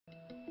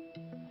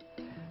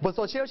บนโ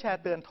ซเชียลแช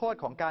ร์เตือนโทษ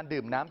ของการ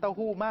ดื่มน้ำเต้า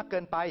หู้มากเกิ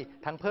นไป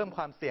ทั้งเพิ่มค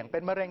วามเสี่ยงเป็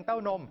นมะเร็งเต้า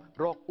นม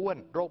โรคอ้วน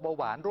โรคเบา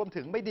หวานรวม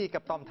ถึงไม่ดีกั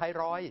บต่อมไท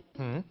รอยด์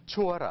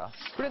ชัวร์เหรอ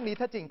เรื่องนี้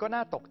ถ้าจริงก็น่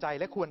าตกใจ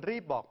และควรรี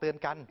บบอกเตือน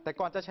กันแต่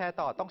ก่อนจะแชร์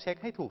ต่อต้องเช็ค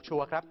ให้ถูกชั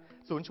วร์ครับ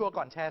ศูนย์ชัวร์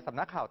ก่อนแชร์สำ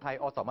นักข่าวไทย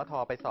อสมท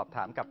ไปสอบถ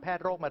ามกับแพท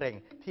ย์โรคมะเร็ง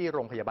ที่โร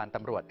งพยาบาลต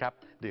ำรวจครับ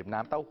ดื่มน้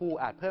ำเต้าหู้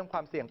อาจเพิ่มคว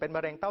ามเสี่ยงเป็นม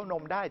ะเร็งเต้าน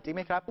มได้จริงไห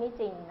มครับไม่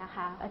จริงนะค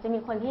ะอาจจะมี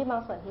คนที่บา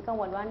งส่วนที่กัง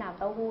วลว่าน้ำ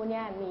เต้าหู้เ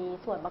นี่ยมี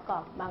ส่วนประกอ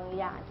บบาง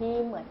อย่างที่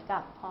เหมือนกั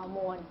บฮอร์โม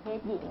นเพศ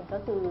หญิงก็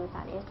คือส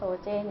ารเอสโตร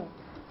เจน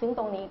ซึ่งต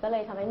รงนี้ก็เล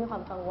ยทำให้มีควา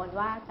มกังวล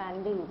ว่าการ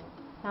ดื่ม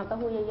น้ำเต้า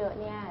หู้เยอะๆ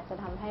เนี่ยจะ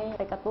ทำให้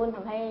ไปกระตุ้นท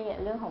ำให้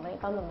เรื่องของมะเร็ง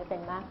เต้านมเป็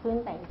นมากขึ้น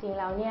แต่จริงๆ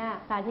แล้วเนี่ย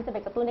การที่จะไป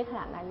กระตุ้นได้ข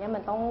นาดนั้นเนี่ยมั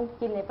นต้อง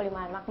กินในปริม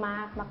าณ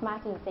มาก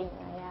ๆจริงๆ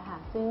อะไรเงี้ยค่ะ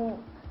ซึ่ง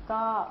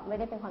ก็ไม่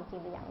ได้เป็นความจริง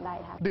แต่อย่างใด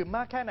ค่ะดื่มม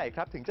ากแค่ไหนค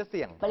รับถึงจะเ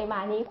สี่ยงปริมา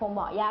ณนี้คง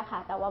บอกยากค่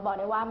ะแต่ว่าบอก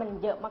ได้ว่ามัน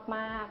เยอะม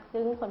ากๆ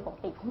ซึ่งคนปก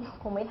ติ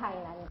คงไม่ทาน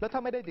นั้นแล้วถ้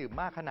าไม่ได้ดื่ม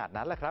มากขนาด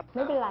นั้นล่ะครับไ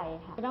ม่เป็นไร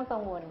ค่ะไม่ต้องกั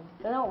งวล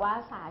ก็ต้องบอกว่า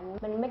สาร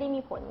มันไม่ได้มี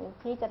ผล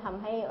ที่จะท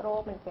ำให้โร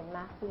คมันเป็นม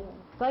ากขึ้น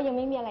ก็ยังไ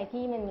ม่มีอะไร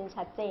ที่มัน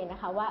ชัดเจนนะ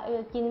คะว่า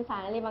กินสา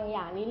รอะไรบางอ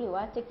ย่างนี้หรือ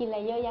ว่าจะกินอะไร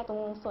เยอะแยะตร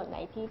งส่วนไหน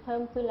ที่เพิ่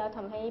มขึ้นแล้วท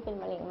ำให้เป็น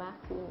มะเร็งมาก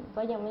ขึ้น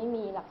ก็ยังไม่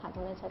มีหลักฐานต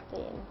รงนั้นชัดเจ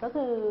นก็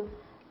คือ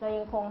เรา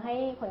ยังคงให้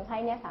คนไข้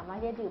เนี่ยสามารถ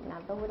ที่จะดื่มน้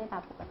ำเต้าหู้ได้ตา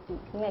มปกติ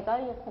ยังไงก็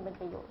ยังคงเป็น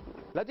ประโยชน์อยู่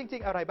แล้วจริ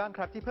งๆอะไรบ้างค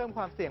รับที่เพิ่มค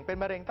วามเสี่ยงเป็น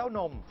มะเร็งเต้าน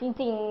มจ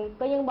ริงๆ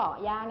ก็ยังบอก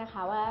ยากนะค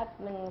ะว่า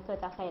มันเกิด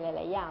จากห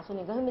ลายๆอย่างส่วนห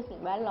นึ่งก็คือเป็นสิ่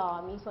งแวดล้อม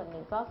มีส่วนห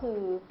นึ่งก็คือ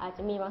อาจจ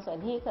ะมีบางส่วน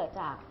ที่เกิด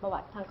จากประวั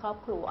ติทางครอบ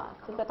ครัว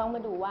ซึ่งก็ต้องม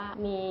าดูว่า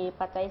มี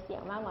ปัจจัยเสี่ย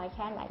งมากน้อยแ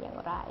ค่ไหนอย่าง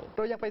ไรเ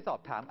รายังไปสอบ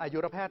ถามอายุ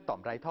รแพทย์ต่อม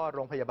ไร้ท่อโ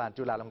รงพยาบาล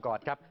จุฬาลงกร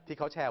ณ์ครับที่เ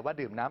ขาแชร์ว่า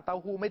ดื่มน้ำเต้า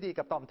หู้ไม่ดี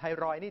กับต่อมไท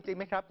รอยด์นี่จริงไ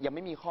หมครับยังไ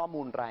ม่มีข้อ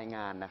มูลรายง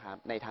านนะครับ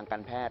ในทางกา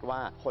รแพทย์ว่า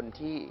คน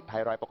ที่ไท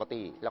รอยด์ปก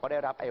ติแล้วก็ได้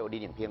รับไอโอดี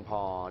นอย่างเพียงพ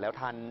อแล้ว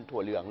ทานถั่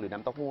วเหลืองหรือน้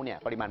ำเต้าหู้เนี่ย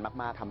ปริมาณ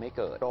มากๆทำให้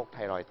เกิดโรคไท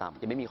รอยด์ต่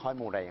ำยังไม่มีข้อ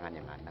มูลรายงานอ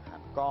ย่างนั้นนะครับ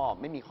ก็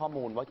ไม่มีข้อ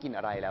มูลว่ากินอ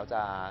ะไรแล้วจ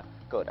ะ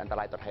เกิดอันต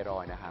รายต่อไทรอ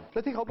ยด์นะครับแล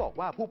ะที่เขาบอก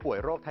ว่าผู้ป่วย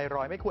โรคไทร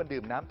อยด์ไม่ควร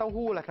ดื่มน้ำเต้า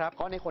หู้ล่ะครับ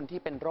ก็ในคนที่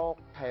เป็นโรค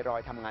ไทรอย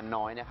ด์ทำงาน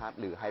น้อยนะครับ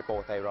หรือไฮโป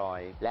ไทรอ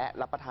ยด์และ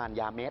รับประทาน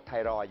ยาเม็ดไท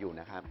รอยด์อยู่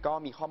นะครับก็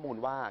มีข้อมูล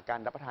ว่าการ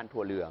รับประทาน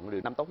ถั่วเหลืองหรื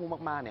อน้ำเต้าหู้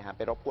มากๆเนี่ยครับไ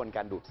ปรบกวนก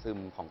ารดูดซึม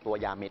ของตัว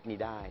ยาเม็ดนี้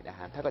ได้นะฮ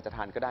ะถ้าเกิดจะท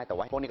านก็ได้แต่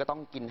ว่าพวกนี้ก็ต้อ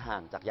งกินห่า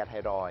งจากยาไท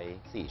รอยด์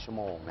4 ชั่ว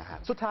โมงนะครับ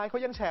สุดท้ายเขา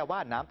ยังแชร์ว่า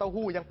น้ำเต้า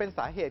หู้ยังเป็นส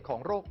าเหตุของ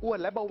โรคอ้วน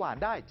และเบาหวาน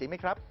ได้จริงไหม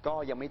ครับก็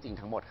ยังไม่จริง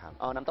ทั้งหมดครับ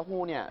น้ำเต้า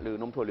หู้เนี่ยหรือ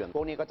นมถั่วเหลืองพ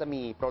วกนี้ก็จะ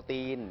มีโปร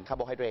ตีนคาร์โ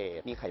บไฮเดรต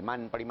มีไขมั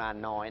นปริมาณ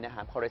น้อยนะค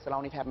รับคอเลสเตอรอ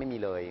ลนี่แทบไม่มี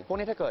เลยพวก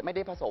นี้ถ้าเกิดไม่ไ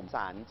ด้ผสมส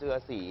ารเจือ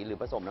สีหรือ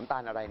ผสมน้ำตา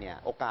ลอะไรเนี่ย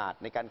โอกาส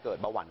ในการเกิด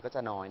เบาหวานก็จ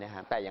ะน้อยนะค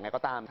รับแต่อย่างไร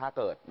ก็ตามถ้า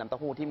เกิดน้ำเต้า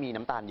หู้ที่มี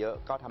น้ำตาลเยอะ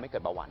ก็ทำให้เกิ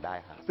ดเบาหวานได้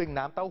ครับซึ่ง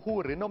น้ำเต้าหู้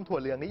หรือนมถั่ว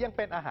เหลืองนี้ยังเ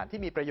ป็นอาหารที่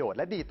มีประโยชน์แ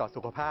ละดีต่อ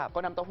สุขภาพ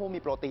ก็น้ำเต้าหู้มี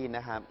โปรตีนน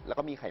ะครับแล้ว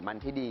ก็มีไขมัน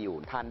ที่ดีอยู่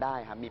ทานได้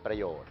ครับมีประ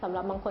โยชน์สำห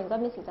รับบางคนก็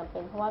มีสิ่งจำเป็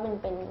นเพราะว่ามัน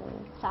เป็น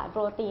สารโป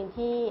รตีน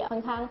ที่ค่อ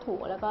นข้างถู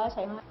กแล้วก็ใ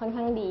ช้ค่อน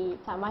ข้างดี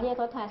สามารถที่จะ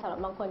ทดแทนสำหรับ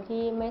บางคน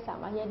ที่ไม่สา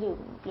มารถที่จะดื่ม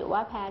หรือว่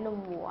าแพ้นม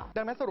วัว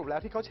ดังนั้นสรุปแล้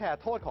วที่เขาแชร์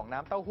โทษของน้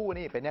ำเต้าหู้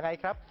นี่เป็นยังไง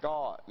ครับก็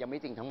ยังไม่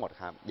จริงทั้งหมด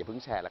ครับอย่าเพิ่ง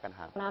แชร์แล้วกันค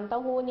รับน้ำเต้า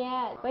หู้เนี่ย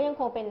ก็ยัง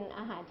คงเป็น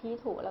อาหารที่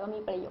ถูกแล้วก็มี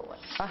ประโยชน์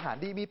อาหาร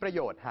ดีมีประโย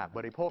ชน์หากบ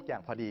ริโภคอย่า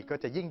งพอดีก็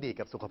จะยิ่งดี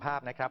กับสุขภาพ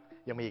นะครับ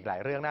ยังมีอีกหลาย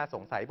เรื่องน่าส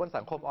งสัยบน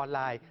สังคมออนไล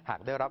น์หาก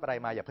ได้รับอะไร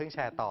มาอย่าเพิ่งแช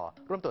ร์ต่อ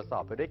ร่วมตรวจสอ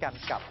บไปด้วยกัน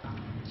กับ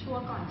ชัว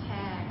ร์ก่อนแช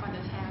ร์ก่อนจ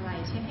ะแชร์อะไร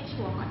เช็คให้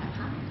ชัวร์ก่อนนะค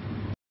ะ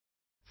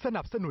ส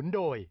นับสนุนโ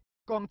ดย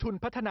กองทุน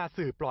พัฒนา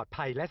สื่อปลอด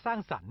ภัยและสร้าง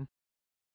สรรค์